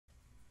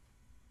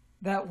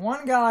That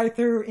one guy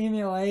through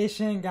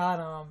emulation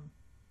got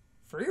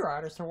free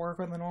riders to work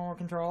with the normal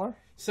controller.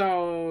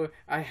 So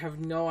I have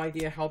no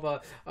idea how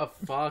the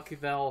fuck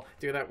they'll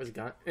do that with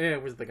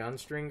the gun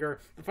stringer.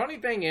 The funny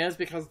thing is,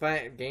 because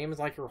that game is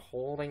like you're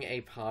holding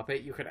a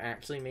puppet, you could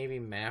actually maybe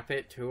map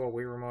it to a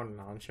Wii Remote and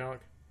Nunchuck.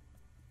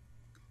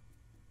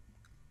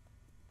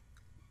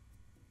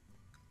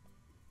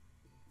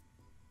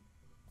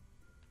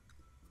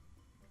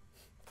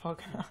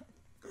 Pokemon.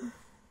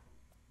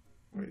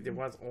 It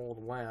was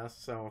Old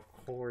West, so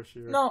of course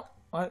you're... No,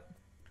 what?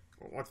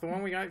 What's the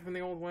one we got from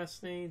the Old West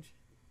stage?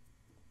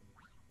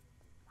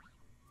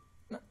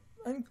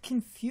 I'm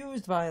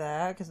confused by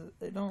that, because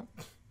they don't...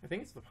 I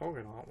think it's the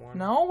polka dot one.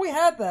 No, we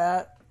had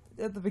that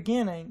at the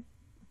beginning.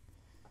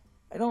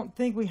 I don't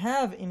think we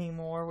have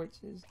anymore, which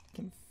is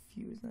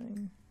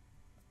confusing.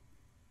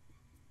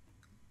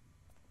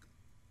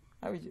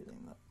 How was using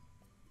that?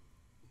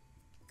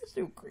 Let's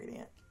do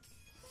gradient.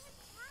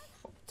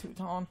 Oh,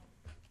 two-tone.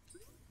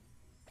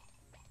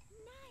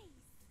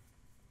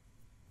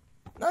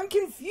 I'm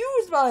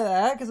confused by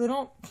that, because I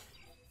don't...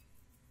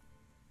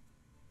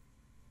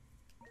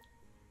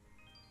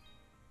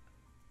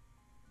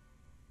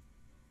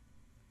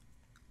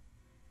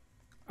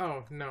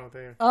 Oh, no,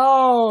 they're...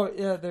 Oh,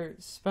 yeah, they're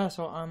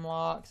special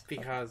unlocks.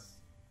 Because...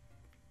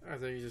 Or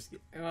you just...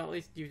 Well, at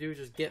least you do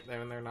just get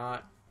them and they're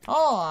not...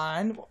 Hold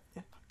on.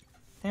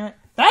 Damn it.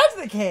 That's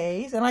the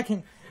case, and I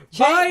can...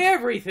 Buy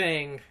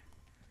everything!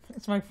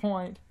 That's my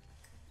point.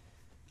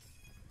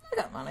 I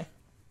got money.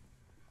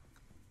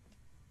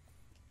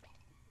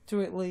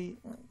 To at least...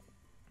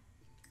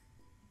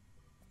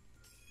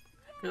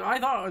 I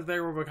thought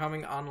they were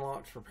becoming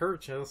unlocked for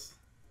purchase.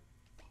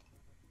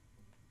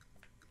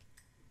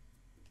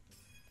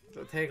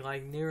 So take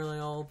like nearly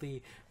all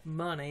the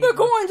money. The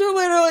coins are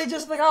literally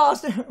just the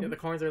costume. Yeah, the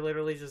coins are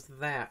literally just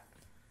that.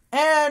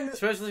 And...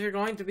 Especially if you're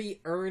going to be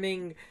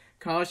earning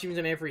costumes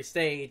in every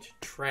stage.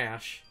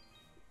 Trash.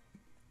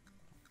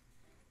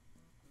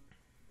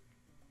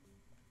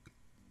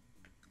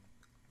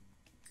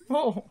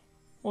 Oh,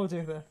 we'll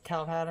do the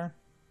cow pattern.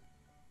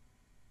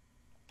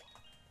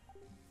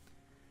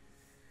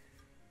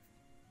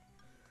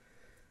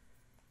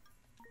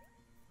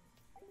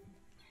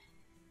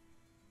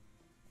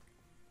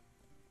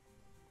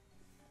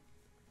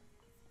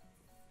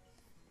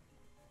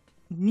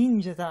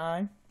 Ninja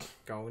time.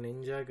 Go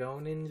ninja,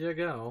 go ninja,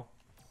 go.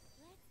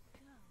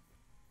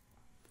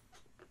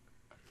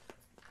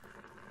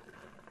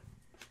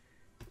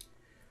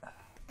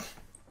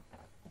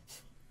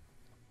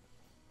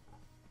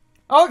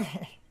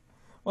 Okay.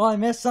 Well, I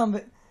missed some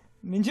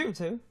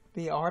ninjutsu,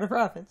 the art of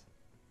rapids.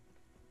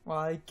 Well,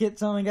 I get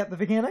something at the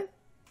beginning.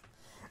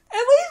 At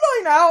least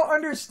I now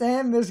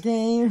understand this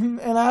game,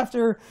 and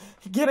after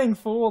getting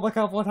fooled a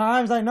couple of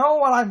times, I know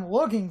what I'm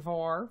looking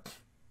for.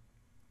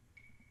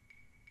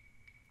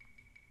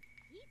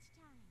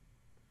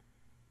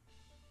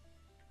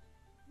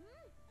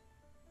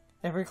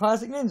 Every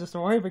classic ninja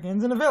story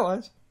begins in a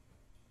village.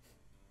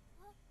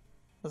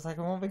 Looks like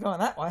we won't be going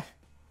that way.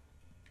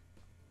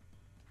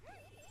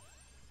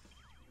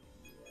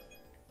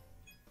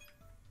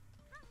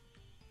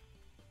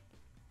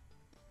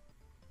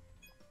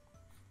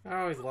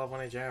 I always love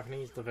when a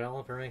Japanese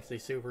developer makes a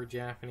super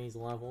Japanese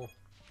level.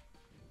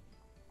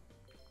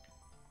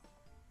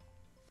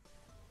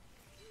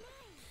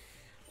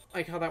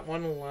 Like how that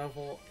one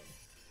level...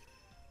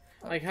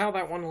 Like how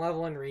that one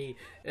level in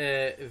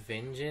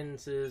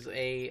Vengeance is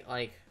a,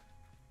 like...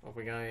 Oh,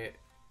 we got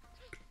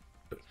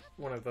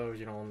one of those,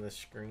 you know, on this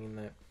screen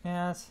that...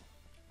 Yes.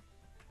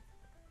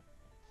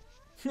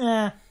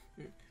 Yeah.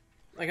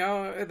 Like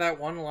how that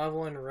one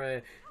level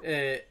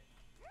in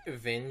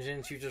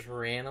Vengeance, you just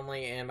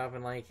randomly end up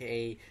in like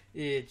a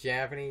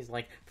Japanese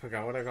like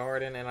pagoda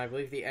garden, and I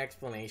believe the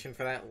explanation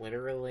for that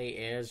literally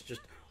is just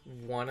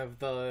one of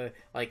the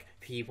like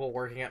people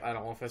working at that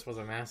office was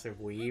a massive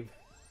weeb.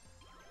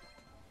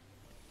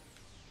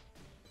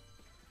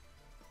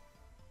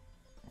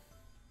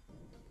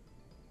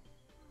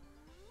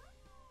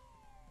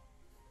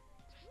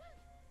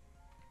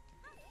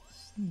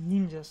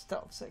 Ninja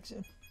stealth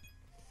section.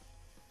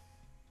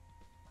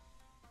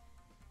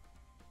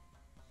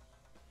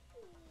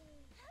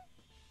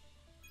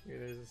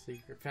 There's a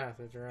secret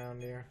passage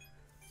around here.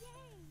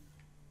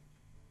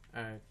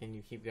 Can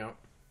you keep going?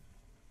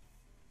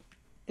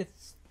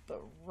 It's the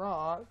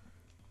rock.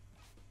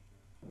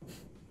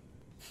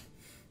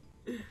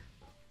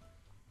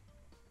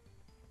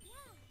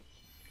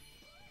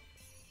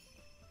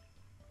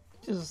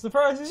 Just as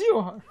surprised as you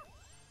are.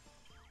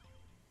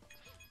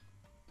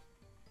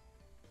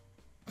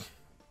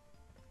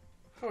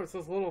 Oh, it's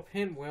those little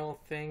pinwheel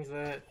things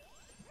that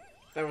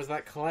was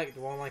that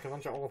collectible on like a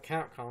bunch of old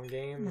Capcom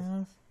games.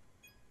 Yes.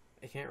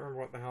 I can't remember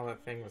what the hell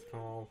that thing was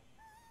called.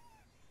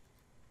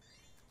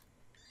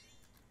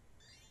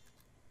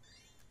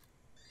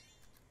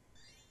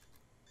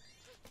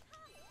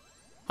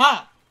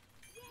 Ha!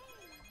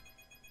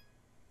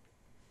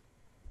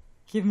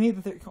 Give me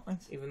the 3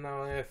 coins. Even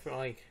though if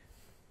like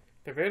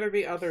There better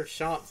be other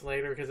shops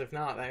later, because if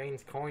not, that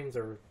means coins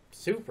are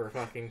super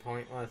fucking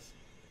pointless.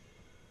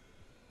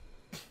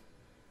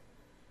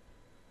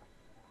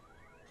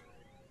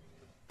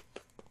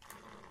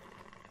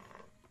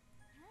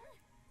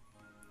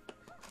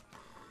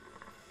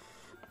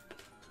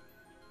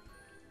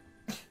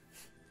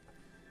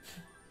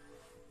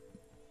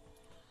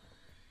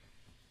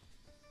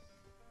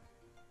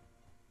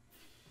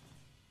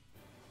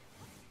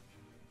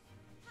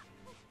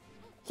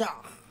 Yeah.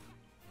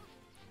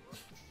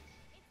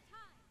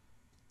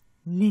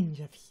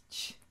 Ninja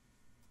Peach.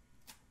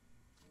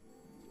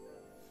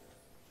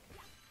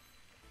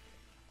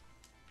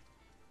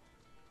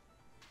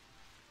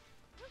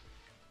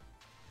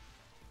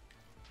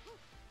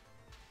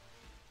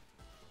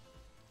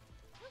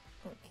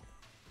 Okay.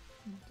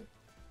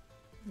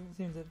 It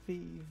seems to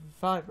be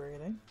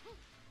vibrating.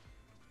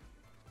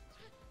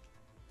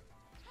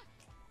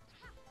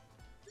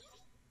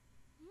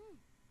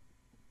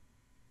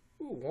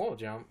 Ooh, wall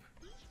jump.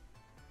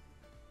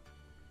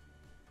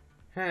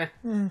 Huh.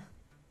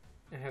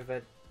 I have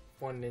that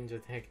one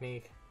ninja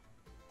technique.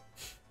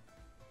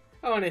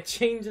 Oh, and it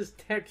changes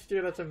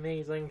texture, that's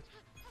amazing.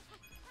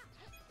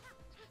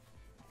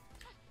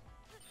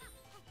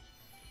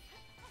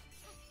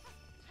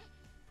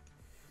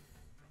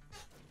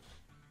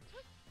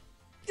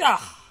 Yeah.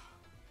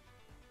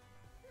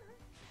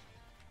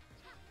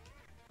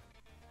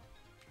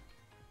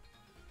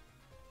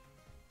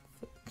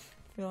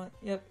 Feel like,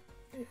 yep.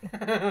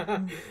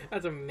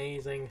 That's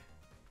amazing.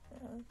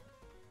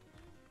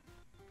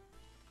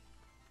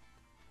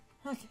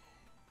 Okay.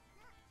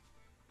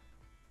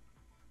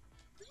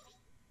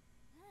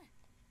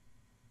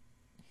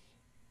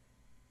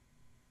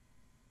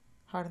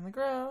 Hard in the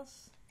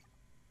grass.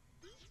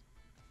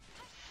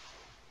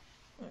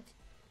 Okay.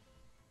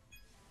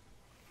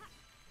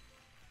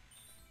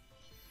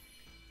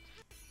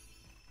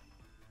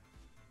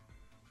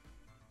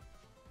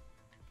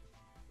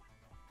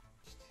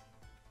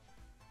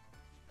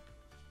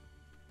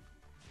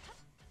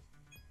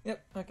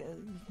 Yep, okay,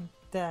 you can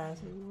dash.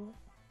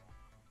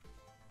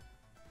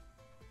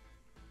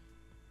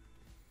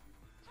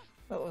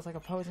 That was like a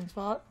posing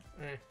spot.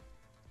 Eh.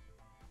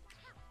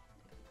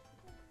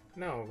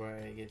 No, but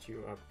I get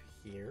you up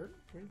here,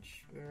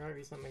 which there might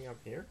be something up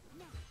here.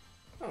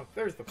 Oh,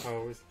 there's the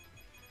pose.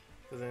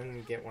 So then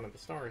you get one of the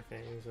star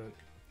things. It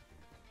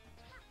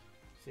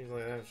seems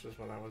like that's just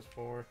what that was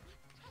for.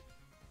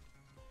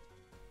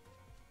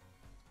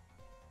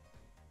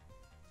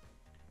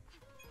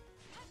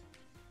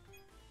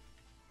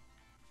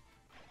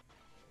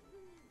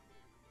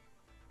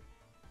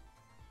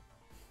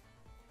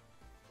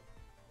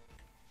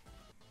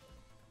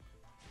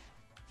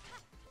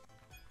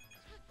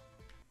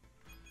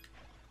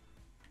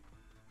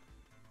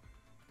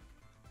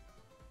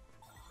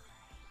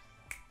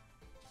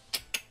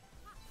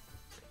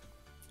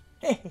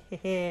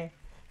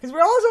 Because we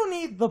also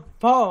need the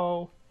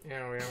bow.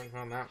 Yeah, we haven't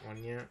found that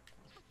one yet.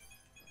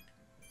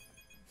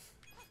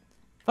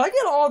 If I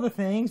get all the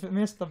things but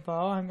miss the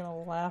bow, I'm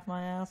gonna laugh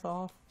my ass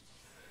off.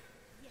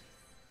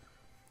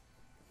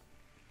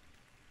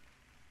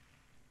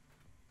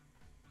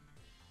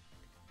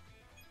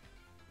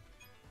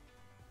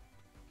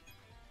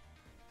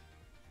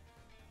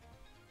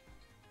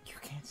 You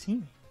can't see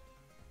me.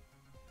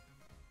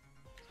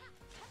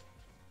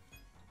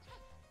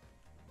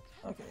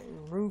 Okay,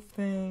 roof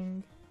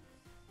thing.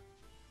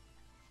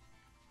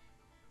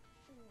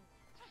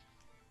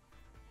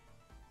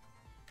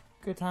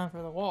 Good time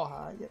for the wall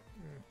high. Yep.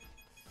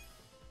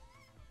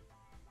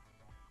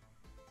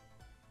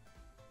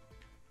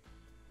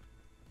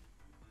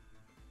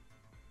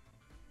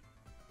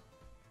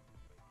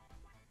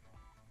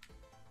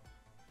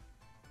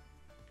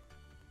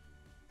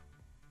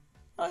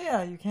 Oh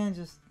yeah, you can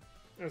just...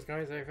 Those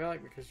guys, I feel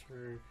like because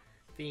you're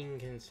being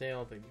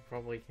concealed that you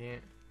probably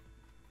can't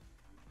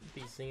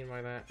be seen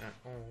by that at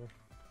all.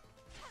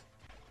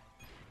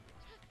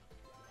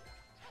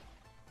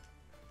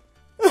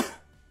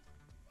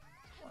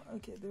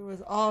 Okay, there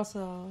was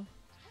also...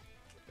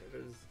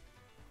 There's...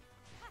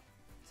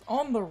 It's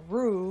on the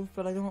roof,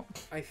 but I don't...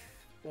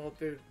 Well,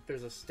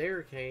 there's a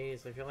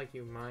staircase. I feel like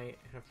you might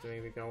have to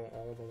maybe go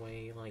all the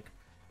way, like,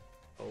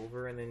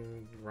 over and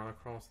then run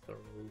across the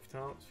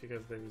rooftops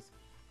because there's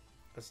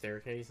a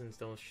staircase and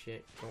still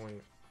shit going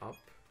up.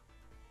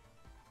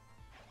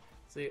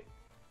 See,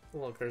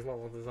 look, there's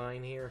level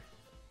design here.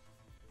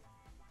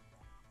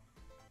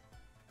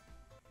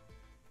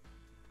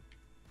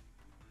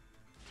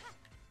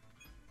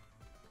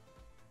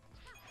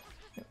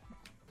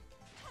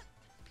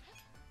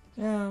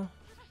 Yeah.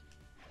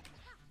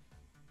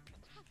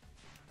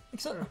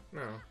 Except...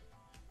 No.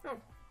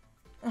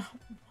 Oh,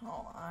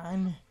 hold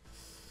on.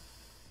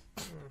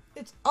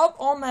 It's up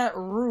on that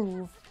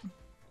roof.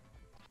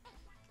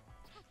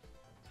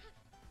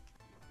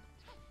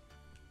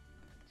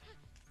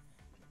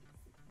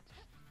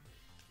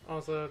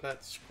 Also,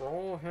 that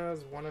scroll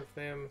has one of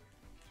them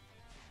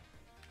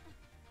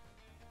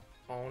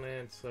on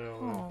it, so...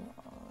 Hold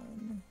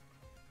on.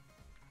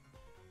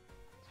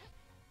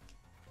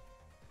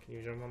 Can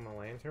you jump on the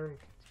lantern?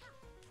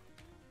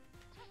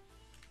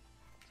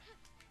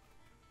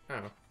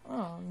 Oh.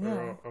 Oh,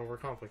 yeah. We're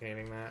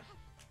overcomplicating that.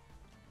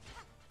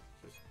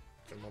 Just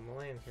jump on the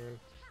lantern,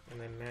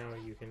 and then now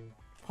you can...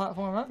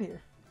 Platform up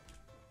here.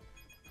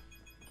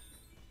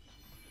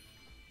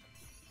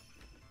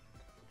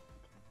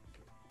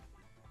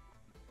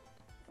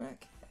 Okay.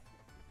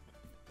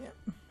 Yep.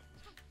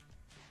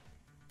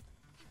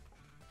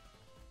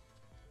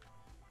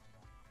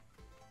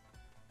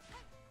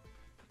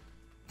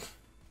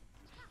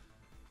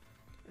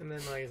 And then,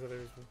 like I said,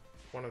 there's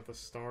one of the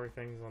star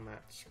things on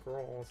that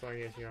scroll, so I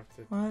guess you have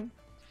to... What?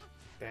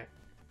 That...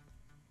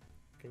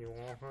 Can you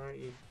wall hunt?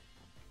 You...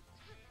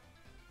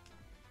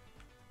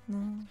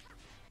 No.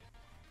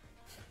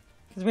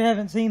 Because we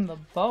haven't seen the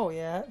bow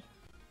yet.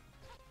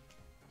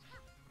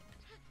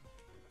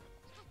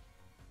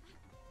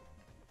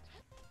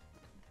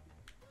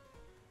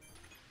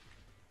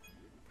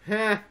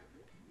 Ha!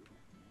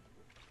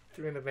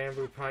 Doing the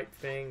bamboo pipe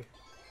thing.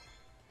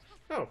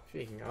 Oh,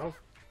 speaking of...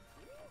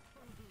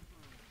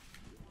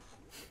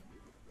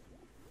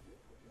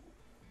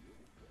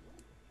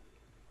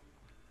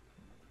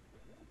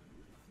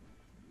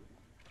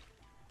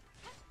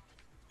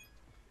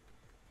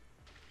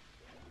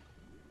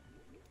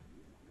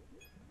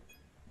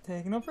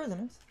 Taking no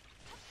prisoners.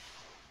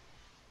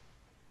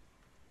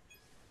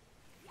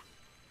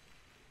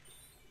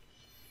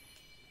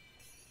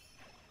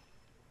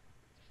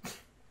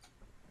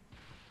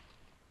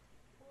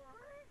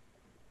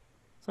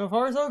 So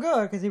far, so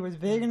good, because he was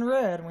big and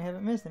red, and we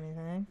haven't missed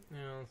anything.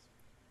 Yeah.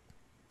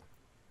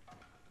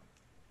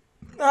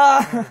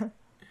 Ah!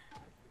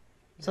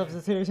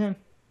 Substitution.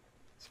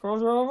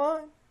 Scrolls are all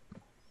mine.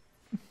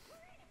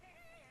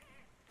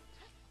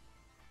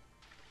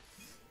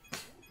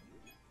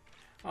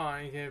 Oh,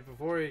 okay,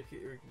 before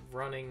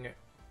running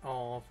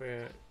off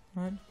it...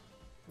 What?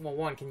 Well,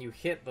 one, can you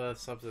hit the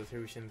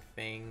substitution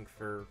thing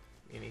for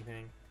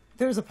anything?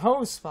 There's a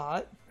pose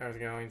spot. I was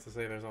going to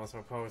say there's also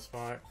a pose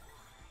spot.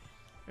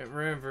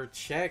 Remember,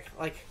 check,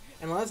 like,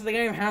 unless the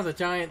game has a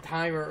giant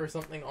timer or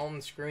something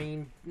on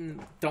screen,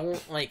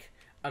 don't, like,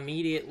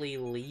 immediately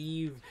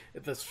leave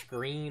the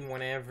screen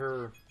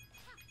whenever...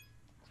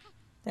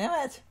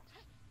 Damn it.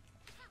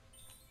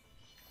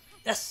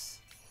 Yes!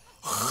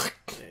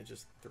 Yeah,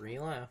 just 3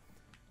 left.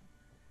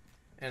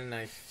 And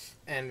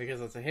because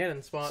it's a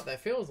hidden spot,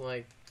 that feels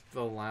like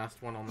the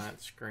last one on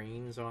that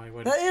screen, so I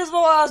would... That is the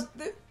last...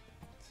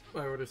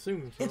 I would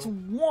assume so. It's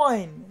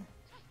 1.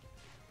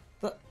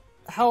 But,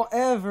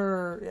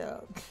 however,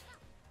 yeah.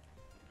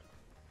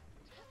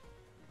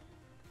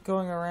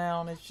 Going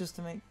around is just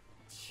to make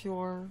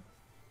sure.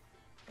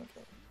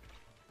 Okay.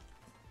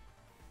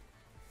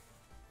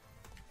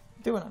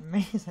 Doing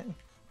amazing.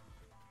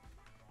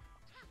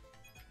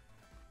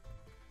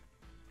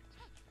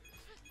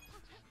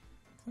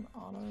 An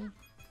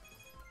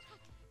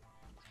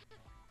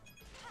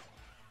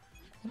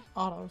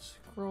auto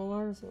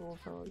scroller, so we're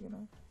probably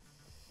gonna...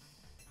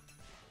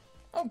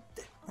 Oh,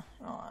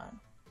 on.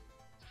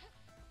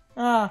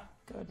 Ah,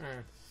 good.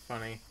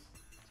 Funny.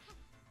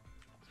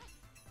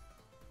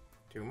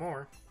 2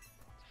 more.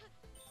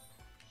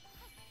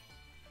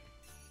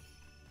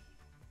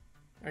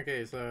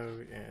 Okay, so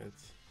yeah,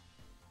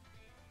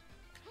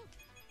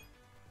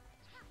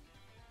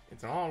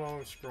 it's an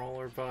auto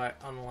scroller, but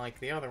unlike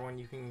the other one,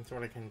 you can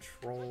sort of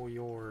control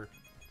your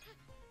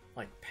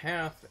like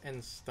path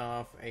and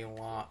stuff a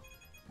lot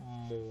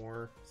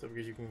more. So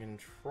because you can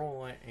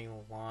control it a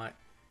lot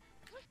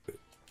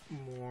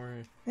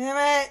more.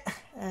 Damn it!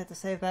 I had to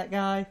save that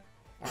guy.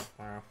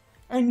 Wow.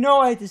 I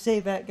know I had to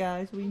save that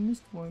guy, so we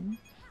missed one.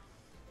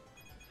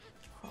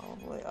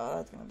 Probably. Oh,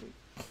 that's gonna be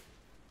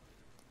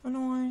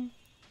annoying.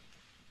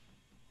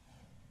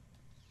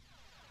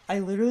 I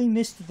literally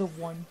missed the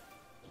one.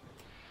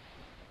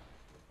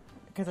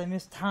 Because I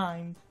missed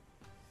time.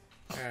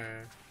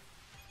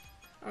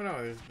 Oh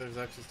no, there's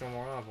actually still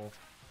more level.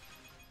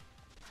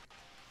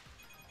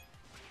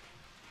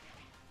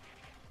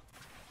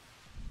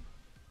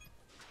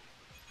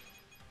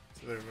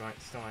 So there might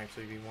still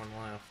actually be 1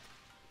 left.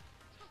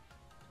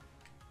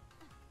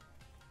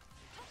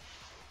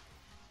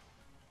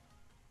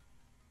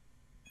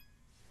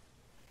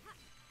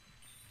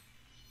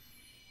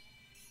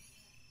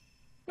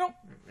 Nope,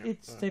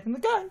 it's taking the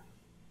gun.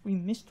 We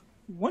missed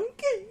 1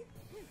 game.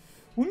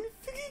 1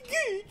 freaking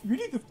game.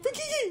 Really the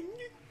freaking end.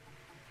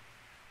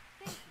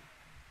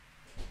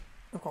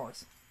 Of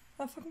course.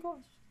 Of fucking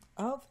course.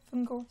 Of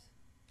fucking course.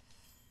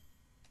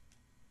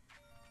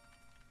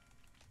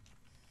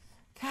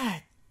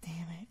 God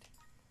damn it.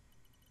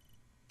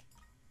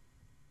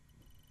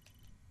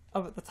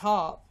 Up at the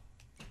top.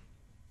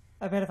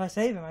 I bet if I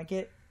save him, I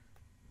get...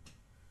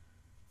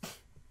 If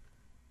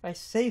I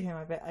save him,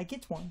 I bet I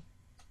get 1.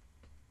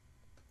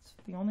 That's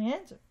the only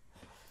answer.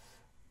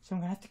 So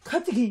I'm gonna have to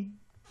cut the game.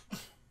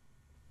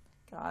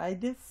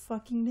 God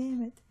fucking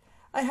damn it.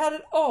 I had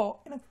it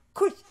all, and of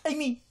course I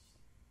mean...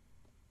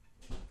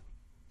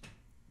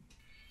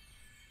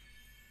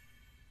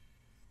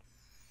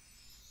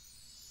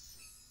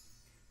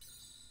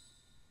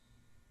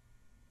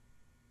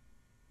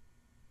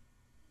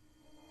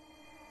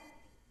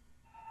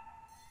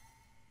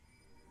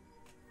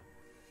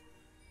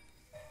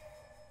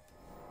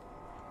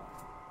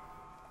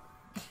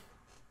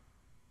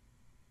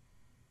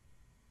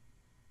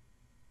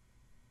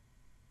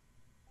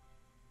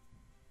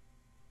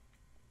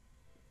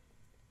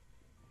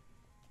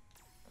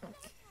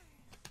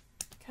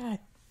 God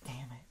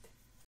damn it.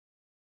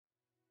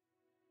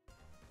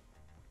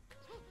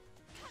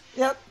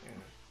 Yep.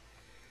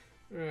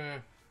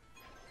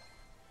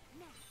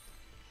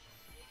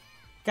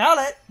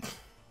 Got it.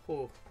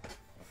 Cool.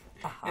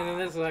 And then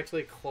this is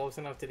actually close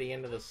enough to the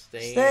end of the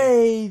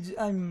stage.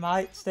 I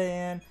might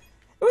stay in.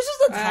 It was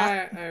just a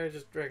time. I would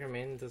just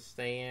recommend to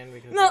stay in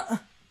because... No.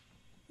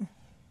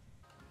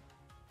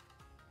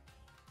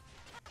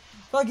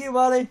 Fuck you,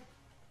 buddy.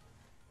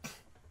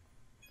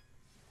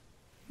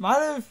 Might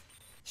have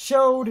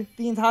showed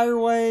the entire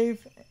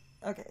wave.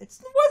 Okay, it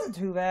wasn't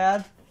too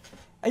bad.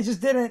 I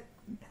just didn't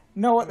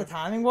know what the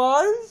timing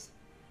was.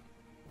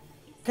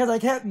 Because I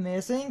kept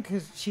missing,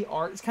 because she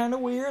art's kind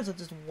of weird, so I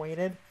just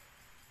waited.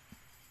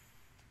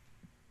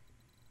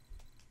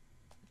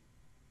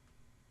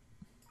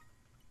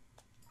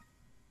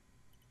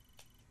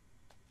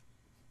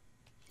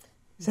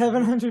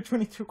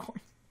 $722 coins.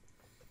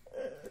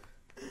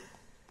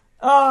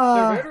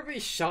 There better be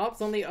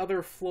shops on the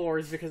other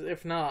floors, because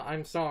if not,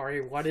 I'm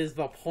sorry, what is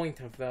the point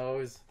of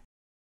those?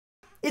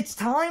 It's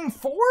time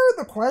for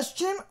the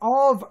question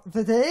of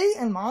the day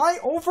and my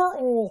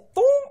overall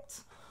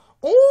thoughts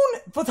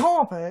on the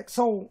topic.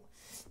 So,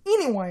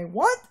 anyway,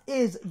 what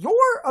is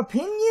your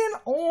opinion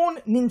on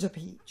Ninja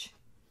Peach?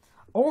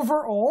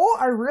 Overall,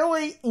 I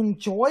really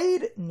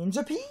enjoyed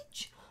Ninja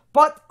Peach,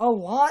 but a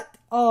lot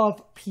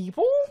of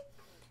people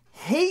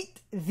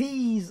hate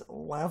these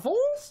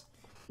levels,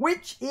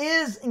 which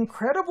is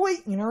incredibly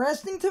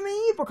interesting to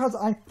me because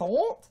I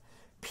thought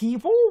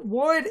people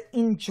would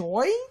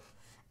enjoy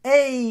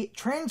a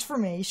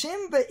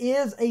transformation that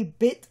is a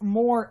bit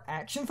more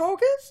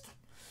action-focused,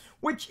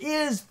 which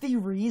is the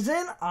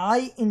reason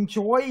I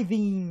enjoy the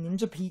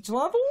Ninja Peach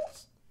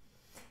levels.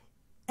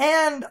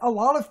 And a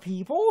lot of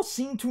people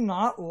seem to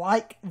not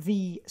like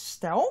the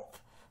stealth,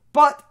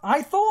 but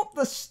I thought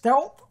the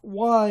stealth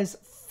was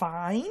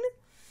fine,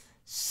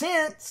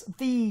 since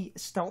the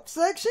stealth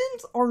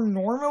sections are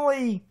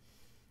normally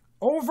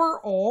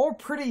overall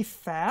pretty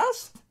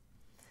fast,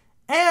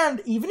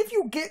 and even if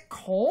you get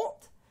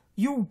caught,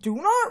 you do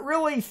not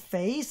really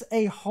face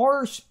a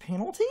harsh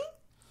penalty.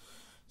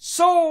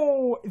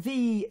 So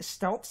the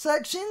stealth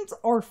sections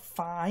are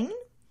fine.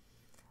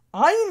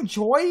 I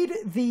enjoyed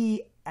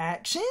the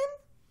action,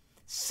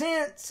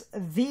 since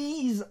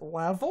these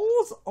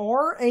levels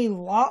are a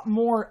lot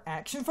more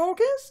action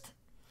focused.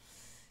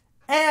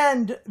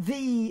 And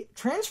the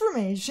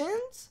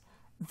transformations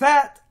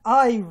that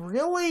I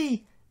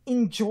really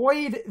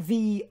enjoyed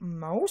the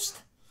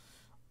most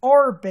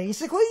are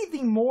basically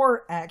the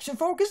more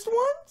action-focused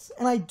ones.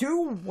 And I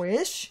do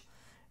wish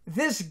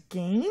this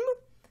game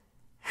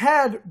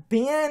had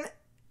been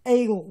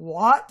a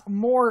lot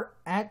more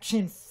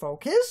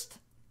action-focused,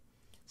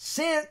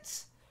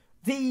 since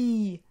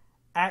the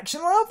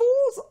action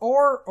levels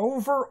are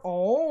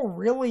overall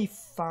really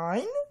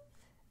fun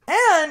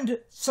and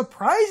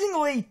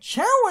surprisingly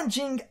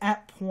challenging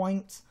at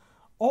points,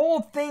 all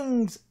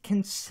things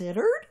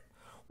considered,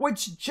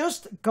 which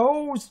just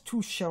goes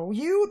to show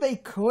you they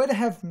could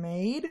have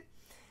made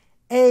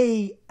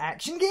a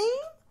action game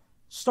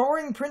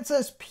starring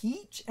Princess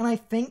Peach, and I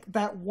think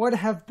that would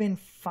have been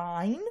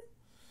fine.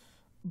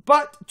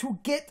 But to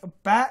get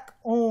back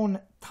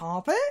on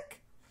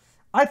topic,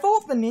 I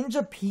thought the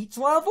Ninja Peach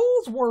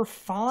levels were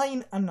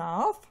fine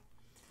enough.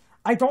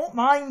 I don't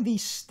mind the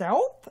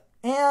stealth,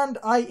 and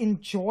I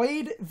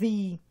enjoyed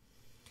the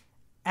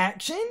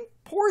action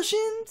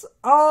portions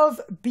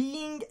of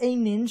being a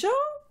ninja.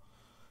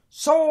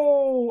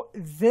 So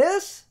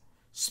this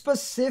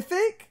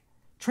specific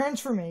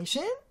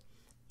transformation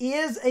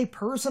is a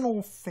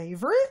personal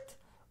favorite.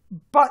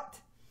 But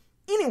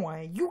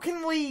anyway, you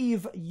can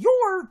leave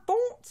your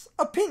thoughts,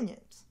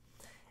 opinions,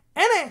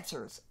 and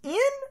answers in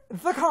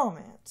the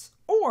comments.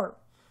 Or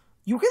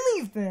you can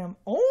leave them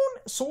on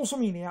social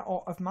media.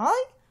 All of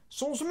my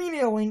social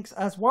media links,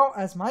 as well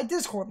as my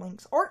Discord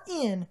links, are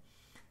in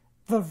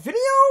the video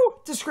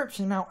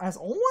description. Now, as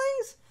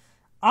always,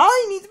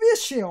 I need to be a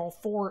shill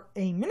for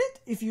a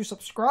minute if you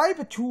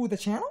subscribe to the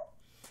channel.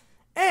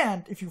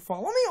 And if you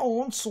follow me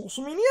on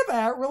social media,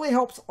 that really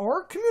helps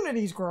our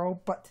communities grow.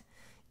 But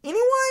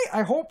anyway,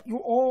 I hope you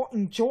all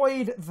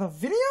enjoyed the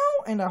video,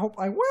 and I hope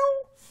I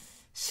will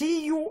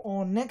see you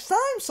on next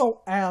time.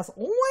 So, as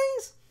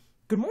always,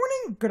 good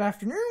morning, good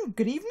afternoon,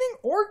 good evening,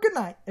 or good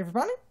night,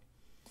 everybody.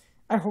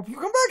 I hope you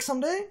come back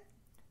someday.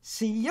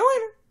 See you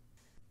later.